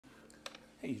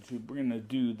Hey YouTube, we're gonna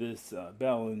do this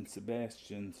Belle and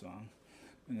Sebastian song.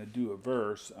 I'm gonna do a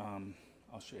verse.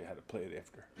 I'll show you how to play it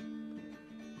after.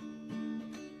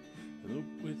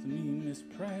 Elope with me, Miss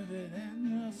Private,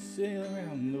 and we'll sail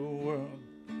around the world.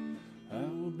 I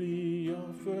will be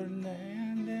your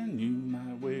Ferdinand and you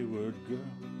my wayward girl.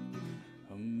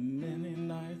 How many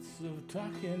nights of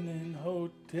talking in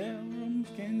hotel rooms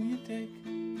can you take?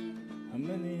 How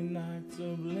many nights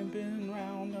of limping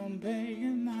round on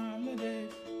pagan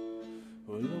holidays?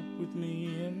 Well, elope with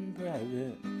me in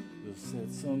private, we'll set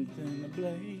something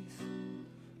ablaze,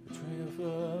 a trail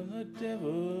for the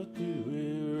devil to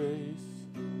erase.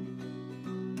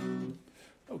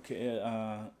 Okay,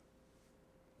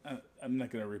 I'm not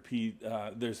going to repeat.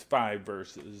 There's 5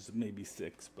 verses, maybe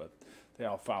 6, but they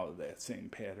all follow that same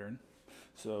pattern.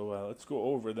 So let's go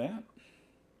over that.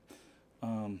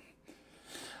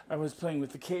 I was playing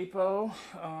with the capo,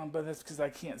 but that's because I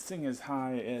can't sing as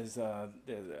high as the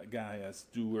guy,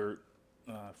 Stuart,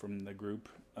 from the group.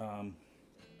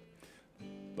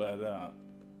 But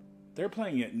they're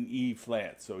playing it in E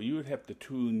flat, so you would have to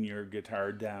tune your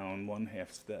guitar down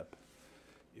 1/2 step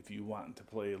if you want to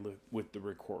play with the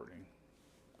recording.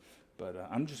 But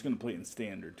I'm just going to play it in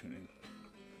standard tuning.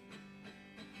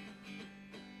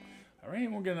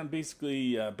 Alright, we're going to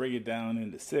basically break it down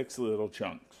into 6 little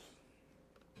chunks.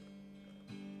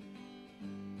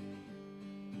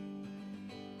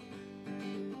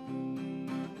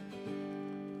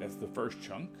 That's the first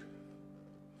chunk.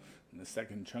 And the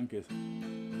second chunk is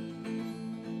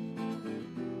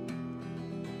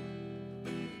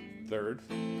third,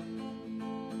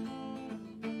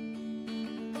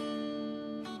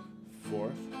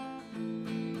 fourth,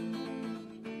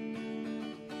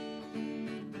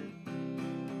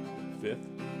 fifth,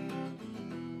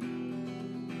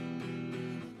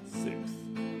 sixth.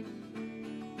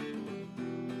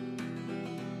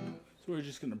 So we're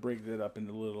just going to break that up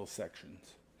into little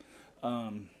sections.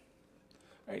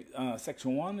 Alright,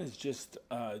 section 1 is just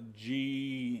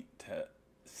G to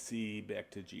C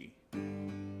back to G.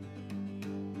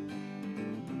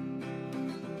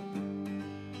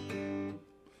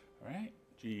 Alright,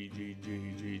 G, G,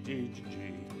 G, G, G, G,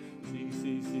 G, C,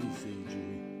 C, C, C, G.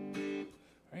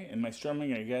 Alright, and my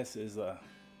strumming, I guess, is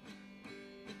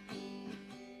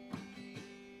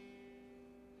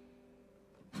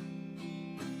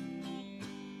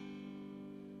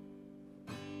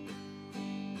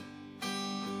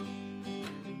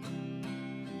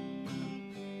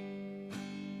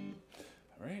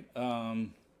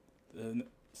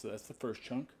so that's the first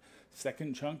chunk.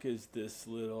 Second chunk is this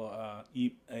little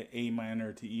A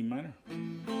minor to E minor. My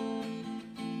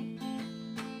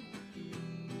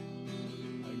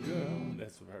girl,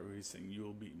 that's the part where we sing,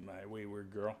 "You'll be my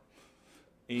wayward girl."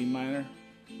 A minor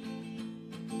to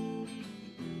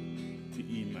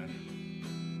E minor.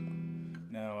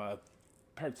 Now,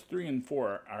 parts 3 and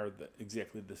 4 are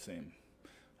exactly the same.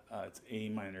 It's A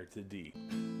minor to D.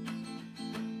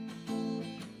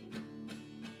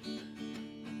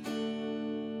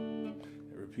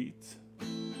 Repeats.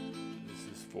 This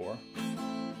is 4.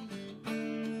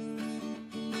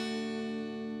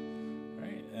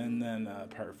 Right, and then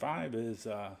part 5 is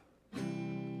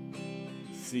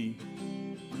C,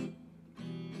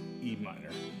 E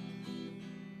minor.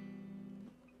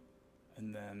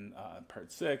 And then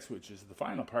part 6, which is the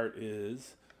final part,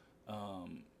 is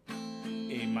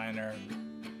A minor,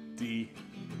 D,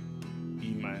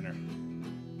 E minor.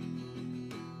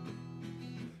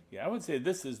 Yeah, I would say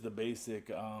this is the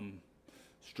basic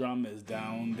strum is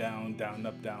down, down, down,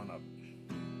 up, down, up.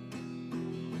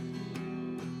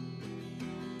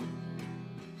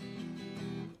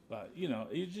 But, you know,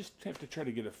 you just have to try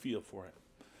to get a feel for it.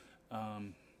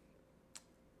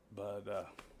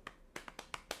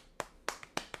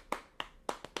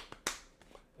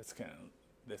 That's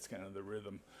kind of the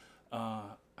rhythm.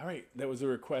 All right, that was a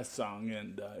request song,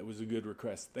 and it was a good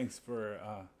request. Thanks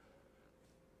for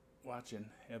watching.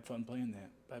 Have fun playing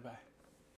that. Bye-bye.